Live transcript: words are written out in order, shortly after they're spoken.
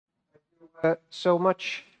So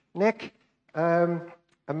much, Nick.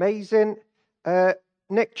 Amazing.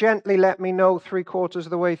 Nick gently let me know 3/4 of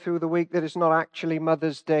the way through the week that it's not actually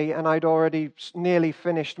Mother's Day, and I'd already nearly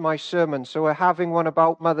finished my sermon, so we're having one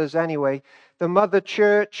about mothers anyway. The Mother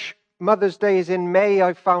Church, Mother's Day is in May,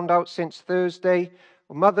 I've found out since Thursday.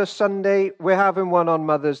 Mother Sunday, we're having one on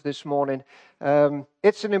mothers this morning.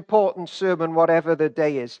 It's an important sermon, whatever the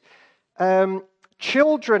day is.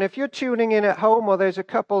 Children, if you're tuning in at home, or there's a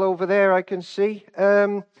couple over there I can see,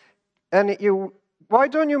 why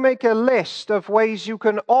don't you make a list of ways you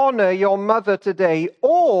can honor your mother today,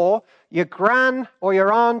 or your gran, or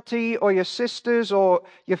your auntie, or your sisters, or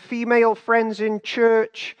your female friends in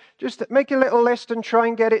church. Just make a little list and try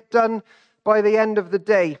and get it done by the end of the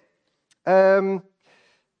day.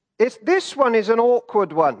 This one is an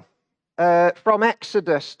awkward one, from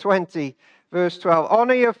Exodus 20. Verse 12,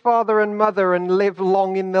 honor your father and mother and live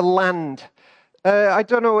long in the land. I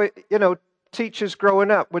don't know, teachers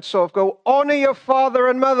growing up would sort of go, honor your father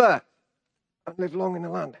and mother and live long in the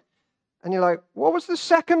land. And you're like, what was the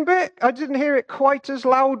second bit? I didn't hear it quite as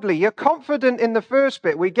loudly. You're confident in the first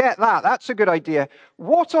bit. We get that. That's a good idea.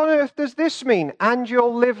 What on earth does this mean? And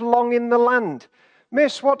you'll live long in the land.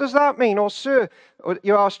 Miss, what does that mean? Or sir,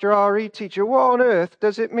 you asked your RE teacher, what on earth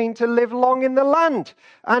does it mean to live long in the land?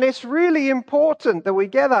 And it's really important that we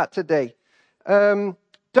get that today.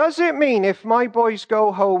 Does it mean if my boys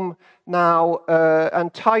go home now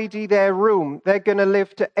and tidy their room, they're going to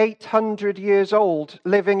live to 800 years old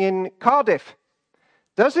living in Cardiff?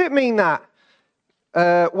 Does it mean that?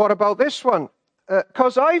 What about this one?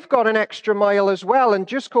 Because I've got an extra mile as well and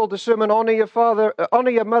just called the sermon, honor your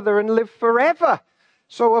mother and live forever.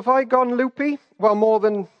 So have I gone loopy? Well, more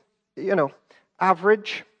than,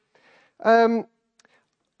 average.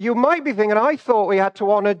 You might be thinking, I thought we had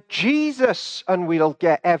to honor Jesus and we'll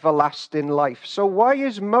get everlasting life. So why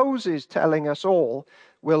is Moses telling us all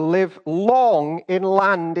we'll live long in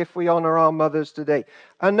land if we honor our mothers today?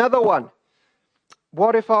 Another one.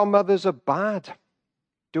 What if our mothers are bad?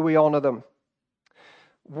 Do we honor them?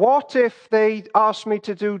 What if they ask me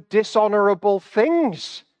to do dishonorable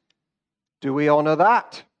things? Do we honor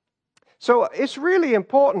that? So it's really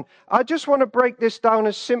important. I just want to break this down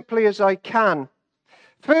as simply as I can.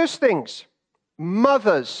 First things,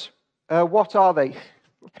 mothers. What are they?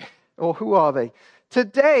 Or who are they?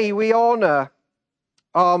 Today we honor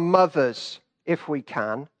our mothers if we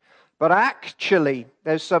can. But actually,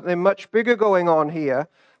 there's something much bigger going on here.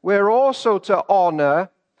 We're also to honor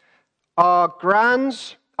our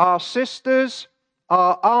grands, our sisters,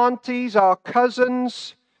 our aunties, our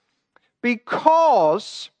cousins.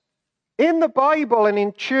 Because in the Bible and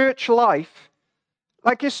in church life,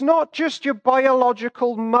 it's not just your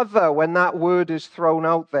biological mother when that word is thrown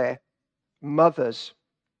out there. Mothers.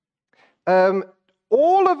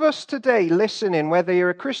 All of us today listening, whether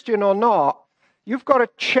you're a Christian or not, you've got to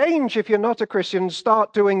change if you're not a Christian and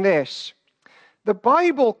start doing this. The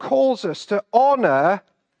Bible calls us to honor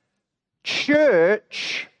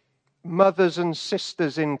church mothers and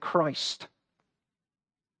sisters in Christ.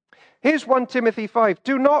 Here's 1 Timothy 5.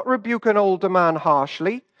 Do not rebuke an older man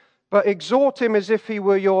harshly, but exhort him as if he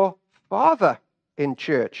were your father in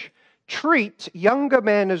church. Treat younger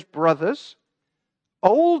men as brothers.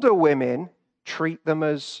 Older women, treat them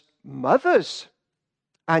as mothers.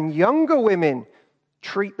 And younger women,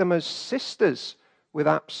 treat them as sisters with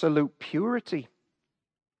absolute purity.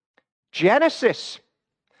 Genesis.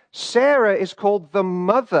 Sarah is called the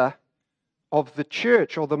mother of the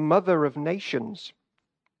church, or the mother of nations.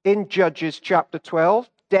 In Judges chapter 12,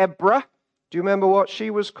 Deborah, do you remember what she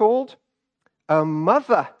was called? A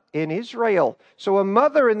mother in Israel. So a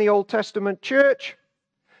mother in the Old Testament church.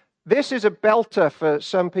 This is a belter for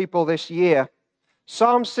some people this year.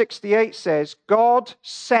 Psalm 68 says, God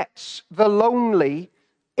sets the lonely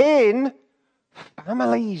in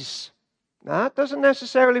families. Now, that doesn't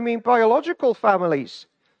necessarily mean biological families.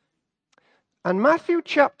 And Matthew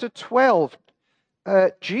chapter 12,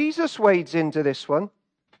 Jesus wades into this one.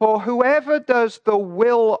 For whoever does the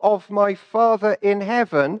will of my Father in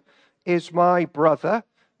heaven is my brother,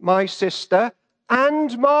 my sister,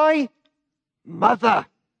 and my mother.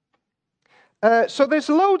 So there's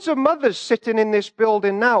loads of mothers sitting in this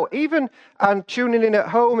building now, and tuning in at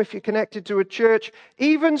home if you're connected to a church,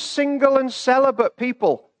 even single and celibate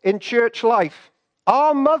people in church life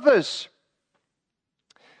are mothers.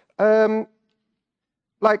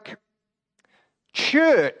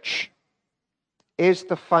 Church is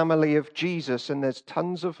the family of Jesus, and there's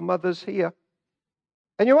tons of mothers here.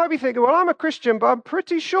 And you might be thinking, well, I'm a Christian, but I'm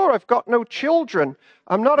pretty sure I've got no children.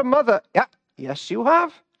 I'm not a mother. Yeah, yes, you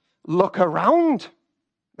have. Look around.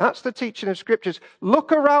 That's the teaching of Scriptures.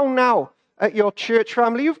 Look around now at your church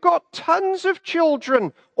family. You've got tons of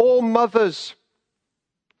children or mothers.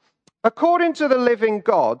 According to the living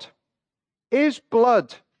God, is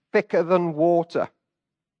blood thicker than water?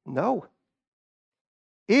 No.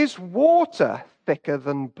 Is water thicker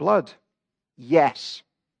than blood? Yes.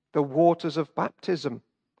 The waters of baptism,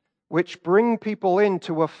 which bring people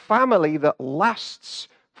into a family that lasts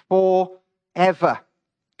forever.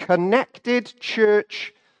 Connected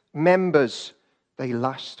church members, they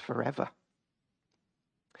last forever.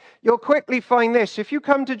 You'll quickly find this. If you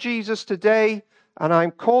come to Jesus today, and I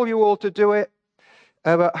call you all to do it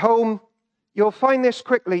at home, you'll find this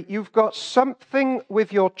quickly. You've got something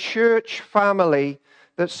with your church family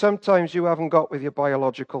that sometimes you haven't got with your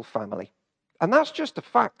biological family. And that's just a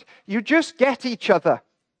fact. You just get each other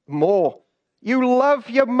more. You love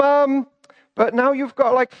your mum, but now you've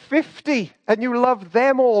got like 50, and you love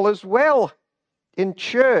them all as well in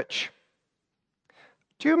church.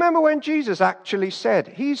 Do you remember when Jesus actually said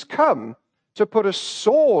he's come to put a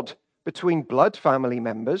sword between blood family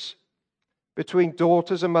members, between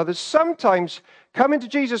daughters and mothers? Sometimes coming to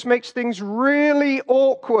Jesus makes things really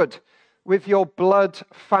awkward with your blood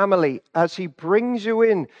family as he brings you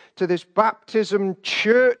in to this baptism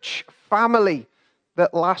church family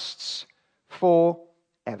that lasts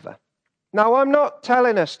forever. Now, I'm not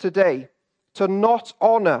telling us today to not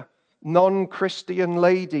honor non-Christian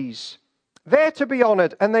ladies. They're to be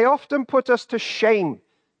honored, and they often put us to shame.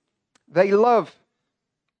 They love,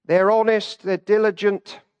 they're honest, they're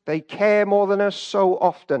diligent, they care more than us so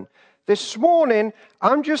often. This morning,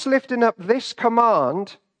 I'm just lifting up this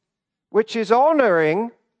command, which is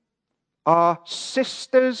honoring our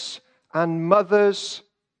sisters and mothers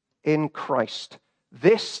in Christ.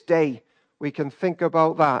 This day, we can think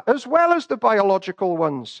about that, as well as the biological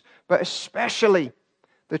ones, but especially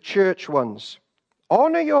the church ones.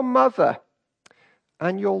 Honor your mother,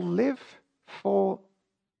 and you'll live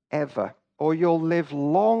forever, or you'll live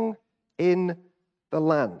long in the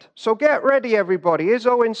land. So get ready, everybody. Is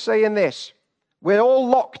Owen saying this? We're all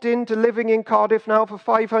locked into living in Cardiff now for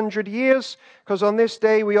 500 years, because on this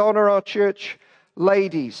day we honor our church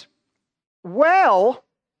ladies. Well,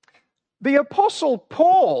 the Apostle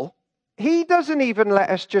Paul, he doesn't even let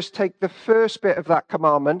us just take the first bit of that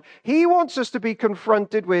commandment. He wants us to be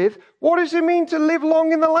confronted with, what does it mean to live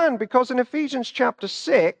long in the land? Because in Ephesians chapter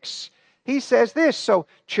 6, he says this. So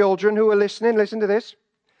children who are listening, listen to this.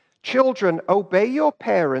 Children, obey your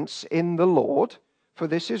parents in the Lord, for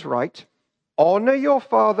this is right. Honor your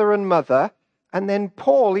father and mother. And then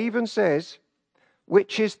Paul even says,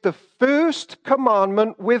 which is the first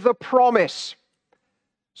commandment with a promise.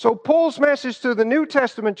 So Paul's message to the New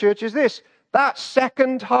Testament church is this. That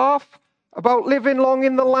second half about living long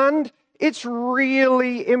in the land, it's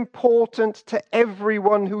really important to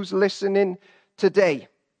everyone who's listening today.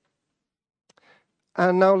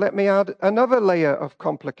 And now let me add another layer of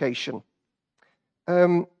complication.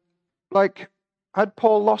 Had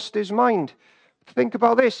Paul lost his mind? Think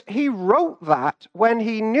about this. He wrote that when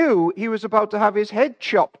he knew he was about to have his head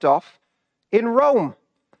chopped off in Rome.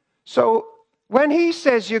 So when he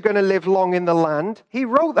says you're going to live long in the land, he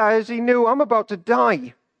wrote that as he knew, I'm about to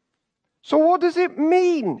die. So what does it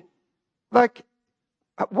mean?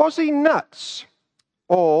 Was he nuts?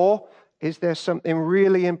 Or is there something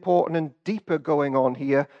really important and deeper going on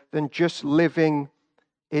here than just living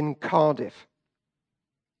in Cardiff?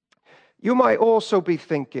 You might also be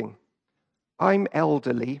thinking, I'm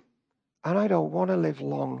elderly and I don't want to live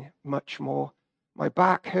long much more. My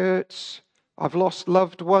back hurts. I've lost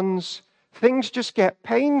loved ones. Things just get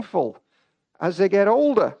painful as they get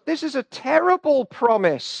older. This is a terrible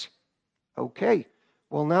promise. Okay,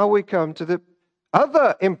 well now we come to the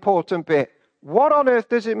other important bit. What on earth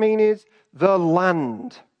does it mean is the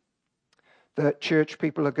land that church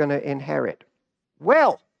people are going to inherit?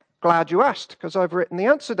 Well, glad you asked, because I've written the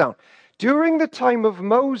answer down. During the time of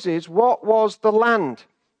Moses, what was the land?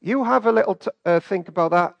 You have a little think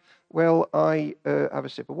about that while I have a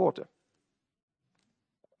sip of water.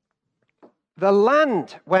 The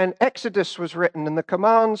land, when Exodus was written and the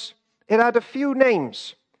commands, it had a few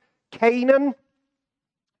names. Canaan,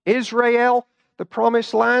 Israel, the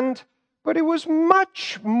promised land, but it was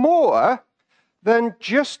much more than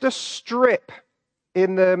just a strip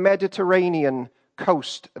in the Mediterranean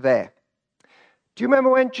coast there. Do you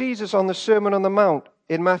remember when Jesus on the Sermon on the Mount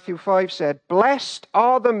in Matthew 5 said, blessed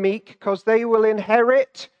are the meek because they will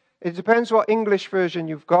inherit? It depends what English version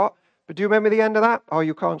you've got, but do you remember the end of that? Oh,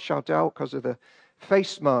 you can't shout out because of the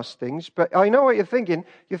face mask things, but I know what you're thinking.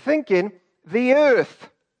 You're thinking the earth.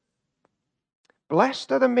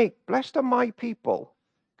 Blessed are the meek, blessed are my people,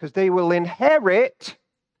 because they will inherit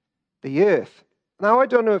the earth. Now, I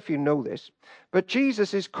don't know if you know this, but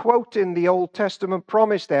Jesus is quoting the Old Testament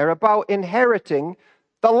promise there about inheriting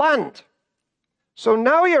the land. So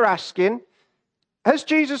now you're asking, has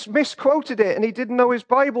Jesus misquoted it and he didn't know his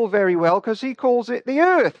Bible very well because he calls it the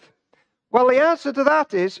earth? Well, the answer to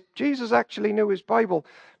that is Jesus actually knew his Bible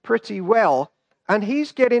pretty well, and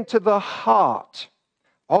he's getting to the heart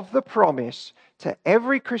of the promise to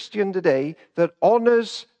every Christian today that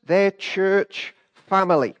honors their church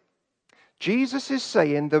family. Jesus is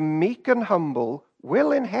saying the meek and humble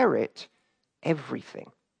will inherit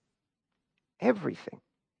everything. Everything.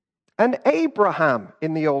 And Abraham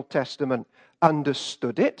in the Old Testament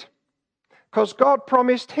understood it because God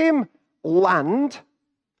promised him land,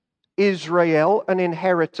 Israel, an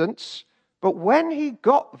inheritance. But when he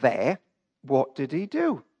got there, what did he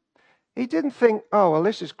do? He didn't think, oh, well,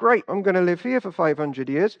 this is great. I'm going to live here for 500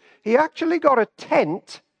 years. He actually got a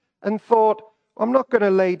tent and thought, I'm not going to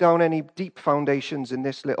lay down any deep foundations in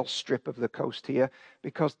this little strip of the coast here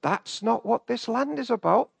because that's not what this land is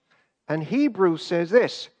about. And Hebrews says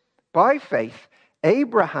this, by faith,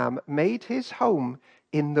 Abraham made his home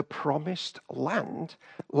in the promised land.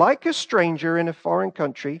 Like a stranger in a foreign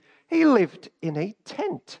country, he lived in a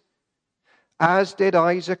tent. As did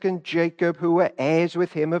Isaac and Jacob, who were heirs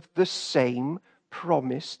with him of the same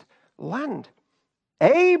promised land.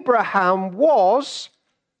 Abraham was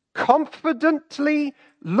confidently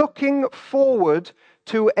looking forward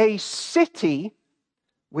to a city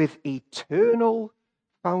with eternal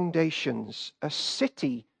foundations, a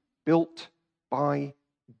city built by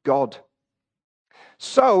God.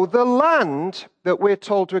 So the land that we're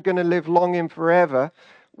told we're going to live long in forever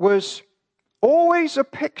was always a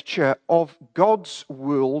picture of God's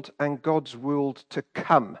world and God's world to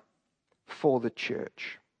come for the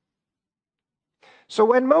church. So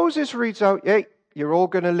when Moses reads out, hey, you're all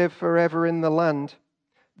going to live forever in the land,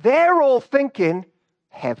 they're all thinking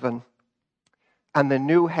heaven and the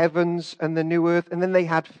new heavens and the new earth. And then they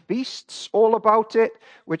had feasts all about it,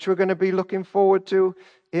 which we're going to be looking forward to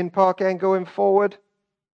in Park End going forward.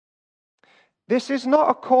 This is not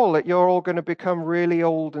a call that you're all going to become really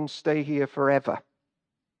old and stay here forever.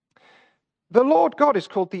 The Lord God is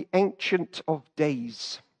called the Ancient of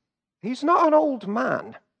Days. He's not an old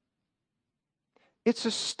man. It's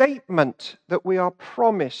a statement that we are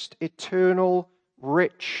promised eternal,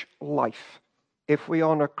 rich life if we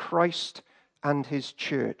honor Christ and his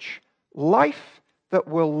church. Life that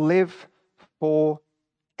will live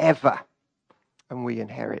forever. And we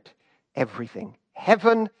inherit everything.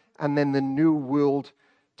 Heaven and then the new world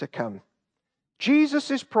to come.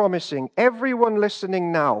 Jesus is promising everyone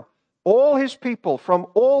listening now, all his people from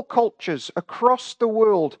all cultures across the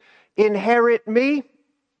world, inherit me,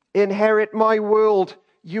 inherit my world.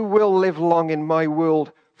 You will live long in my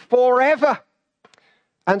world forever.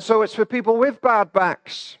 And so it's for people with bad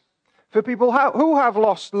backs, for people who have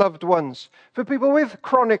lost loved ones, for people with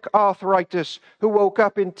chronic arthritis who woke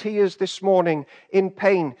up in tears this morning in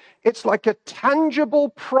pain. It's like a tangible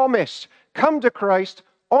promise. Come to Christ,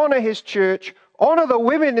 honor his church, honor the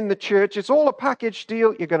women in the church. It's all a package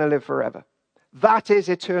deal. You're going to live forever. That is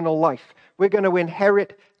eternal life. We're going to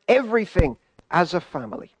inherit everything as a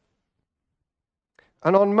family.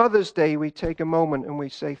 And on Mother's Day, we take a moment and we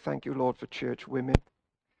say, thank you, Lord, for church women.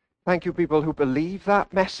 Thank you, people who believe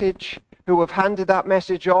that message, who have handed that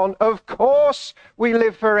message on. Of course, we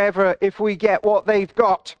live forever if we get what they've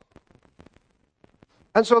got.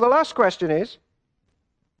 And so the last question is,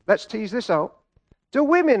 let's tease this out. Do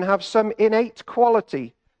women have some innate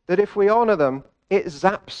quality that if we honor them, it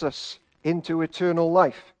zaps us into eternal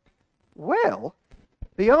life? Well,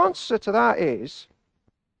 the answer to that is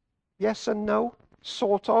yes and no,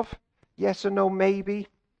 sort of. Yes and no, maybe.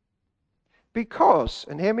 Because,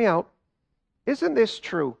 and hear me out, isn't this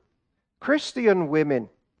true? Christian women,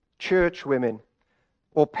 church women,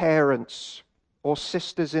 or parents, or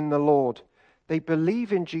sisters in the Lord, they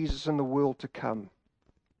believe in Jesus and the world to come.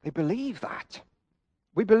 They believe that.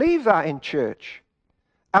 We believe that in church.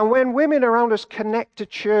 And when women around us connect to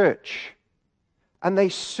church, and they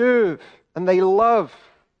serve, and they love,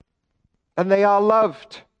 and they are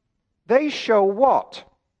loved, they show what?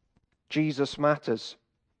 Jesus matters.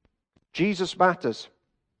 Jesus matters.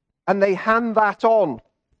 And they hand that on.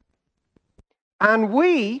 And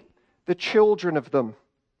we, the children of them,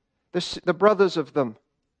 the brothers of them,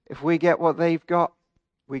 if we get what they've got,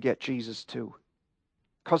 we get Jesus too.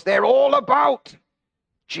 Because they're all about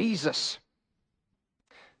Jesus.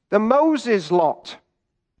 The Moses lot,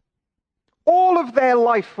 all of their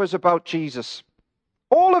life was about Jesus.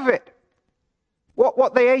 All of it.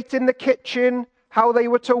 What they ate in the kitchen, how they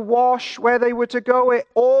were to wash, where they were to go, it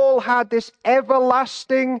all had this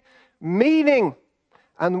everlasting meaning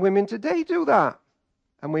And women today do that.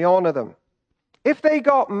 And we honor them. If they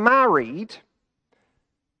got married,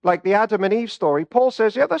 like the Adam and Eve story, Paul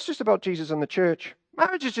says, yeah, that's just about Jesus and the church.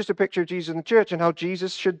 Marriage is just a picture of Jesus and the church and how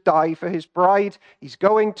Jesus should die for his bride. He's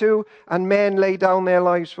going to, and men lay down their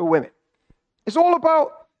lives for women. It's all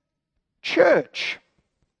about church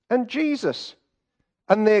and Jesus.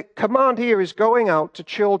 And the command here is going out to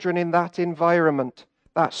children in that environment,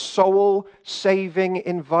 that soul-saving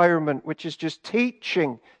environment, which is just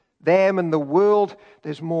teaching them and the world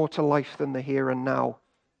there's more to life than the here and now.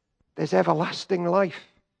 There's everlasting life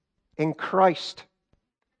in Christ.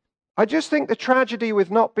 I just think the tragedy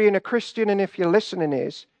with not being a Christian, and if you're listening,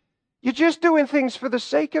 is you're just doing things for the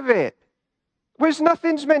sake of it. Whereas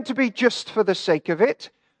nothing's meant to be just for the sake of it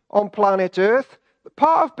on planet Earth.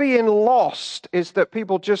 Part of being lost is that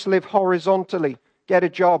people just live horizontally. Get a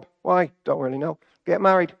job. Why? Don't really know. Get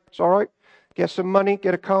married. It's all right. Get some money.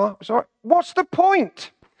 Get a car. It's all right. What's the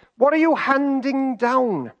point? What are you handing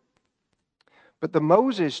down? But the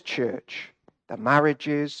Moses church, the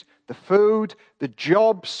marriages, the food, the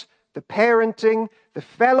jobs, the parenting, the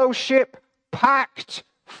fellowship, packed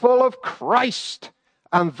full of Christ.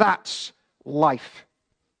 And that's life.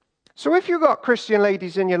 So if you've got Christian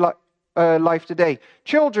ladies in your life today,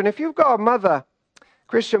 children, if you've got a mother,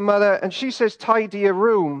 Christian mother, and she says tidy your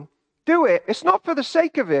room, do it. It's not for the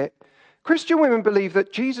sake of it. Christian women believe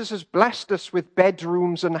that Jesus has blessed us with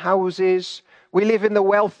bedrooms and houses. We live in the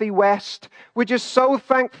wealthy West. We're just so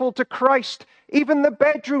thankful to Christ. Even the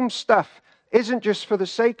bedroom stuff isn't just for the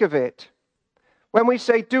sake of it. When we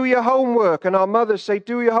say, do your homework, and our mothers say,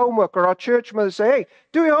 do your homework, or our church mothers say, hey,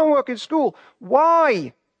 do your homework in school.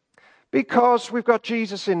 Why? Because we've got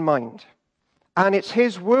Jesus in mind. And it's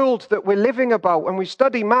his world that we're living about when we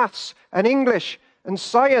study maths and English and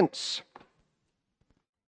science.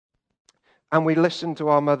 And we listen to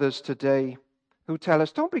our mothers today who tell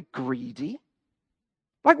us, don't be greedy.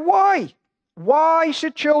 Like, why? Why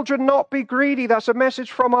should children not be greedy? That's a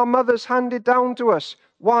message from our mothers handed down to us.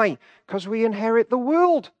 Why? Because we inherit the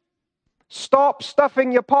world. Stop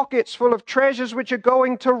stuffing your pockets full of treasures which are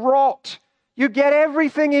going to rot. You get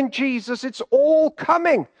everything in Jesus. It's all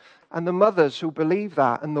coming. And the mothers who believe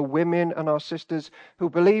that, and the women and our sisters who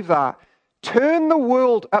believe that, turn the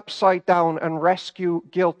world upside down and rescue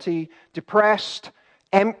guilty, depressed,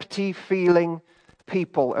 empty feeling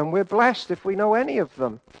people. And we're blessed if we know any of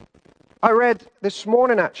them. I read this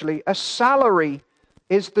morning, actually, a salary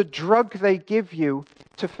is the drug they give you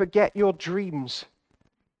to forget your dreams.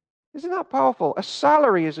 Isn't that powerful? A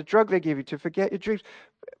salary is a drug they give you to forget your dreams.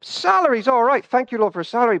 Salary's all right. Thank you, Lord, for a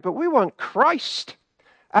salary. But we want Christ.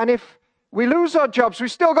 And if we lose our jobs, we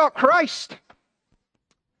still got Christ.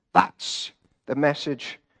 That's the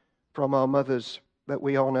message from our mothers that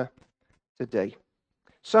we honor today.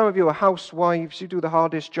 Some of you are housewives. You do the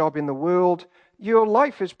hardest job in the world. Your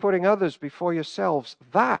life is putting others before yourselves.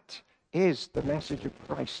 That is the message of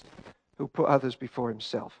Christ, who put others before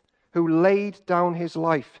himself, who laid down his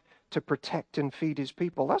life to protect and feed his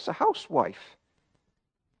people. That's a housewife.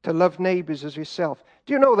 To love neighbors as yourself.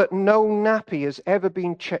 Do you know that no nappy has ever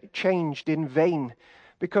been changed in vain?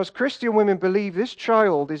 Because Christian women believe this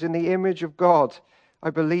child is in the image of God. I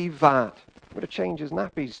believe that. I'm going to change his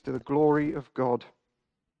nappies to the glory of God.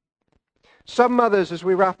 Some mothers, as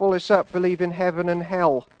we wrap all this up, believe in heaven and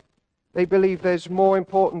hell. They believe there's more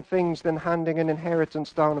important things than handing an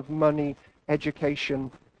inheritance down of money,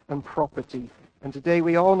 education, and property. And today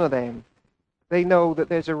we honor them. They know that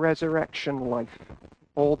there's a resurrection life,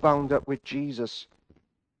 all bound up with Jesus.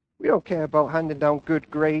 We don't care about handing down good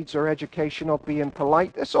grades or education or being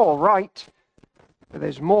polite. That's all right. But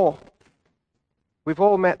there's more. We've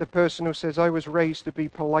all met the person who says, I was raised to be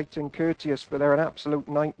polite and courteous, but they're an absolute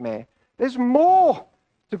nightmare. There's more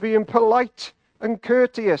to being polite and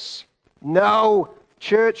courteous. No,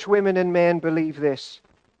 church women and men believe this.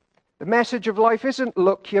 The message of life isn't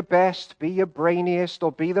look your best, be your brainiest,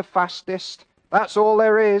 or be the fastest. That's all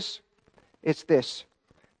there is. It's this.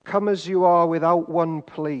 Come as you are without one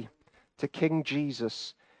plea to King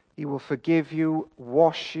Jesus. He will forgive you,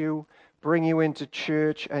 wash you, bring you into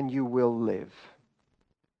church, and you will live.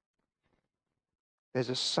 There's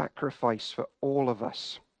a sacrifice for all of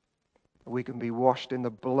us. We can be washed in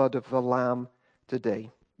the blood of the Lamb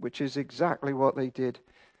today, which is exactly what they did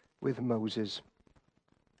with Moses.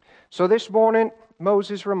 So this morning,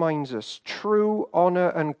 Moses reminds us, true honor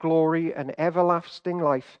and glory and everlasting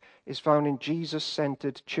life is found in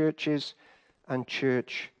Jesus-centered churches and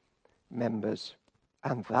church members.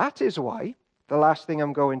 And that is why, the last thing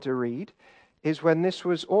I'm going to read, is when this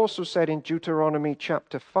was also said in Deuteronomy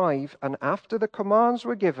chapter 5, and after the commands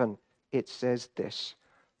were given, it says this,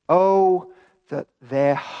 Oh, that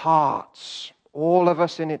their hearts, all of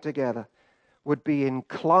us in it together, would be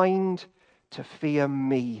inclined to fear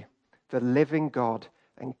me, the living God,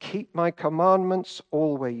 and keep my commandments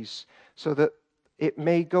always, so that it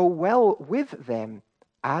may go well with them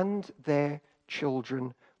and their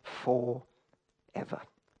children forever.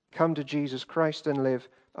 Come to Jesus Christ and live,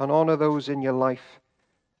 and honor those in your life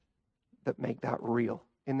that make that real.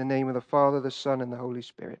 In the name of the Father, the Son, and the Holy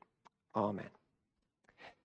Spirit. Amen.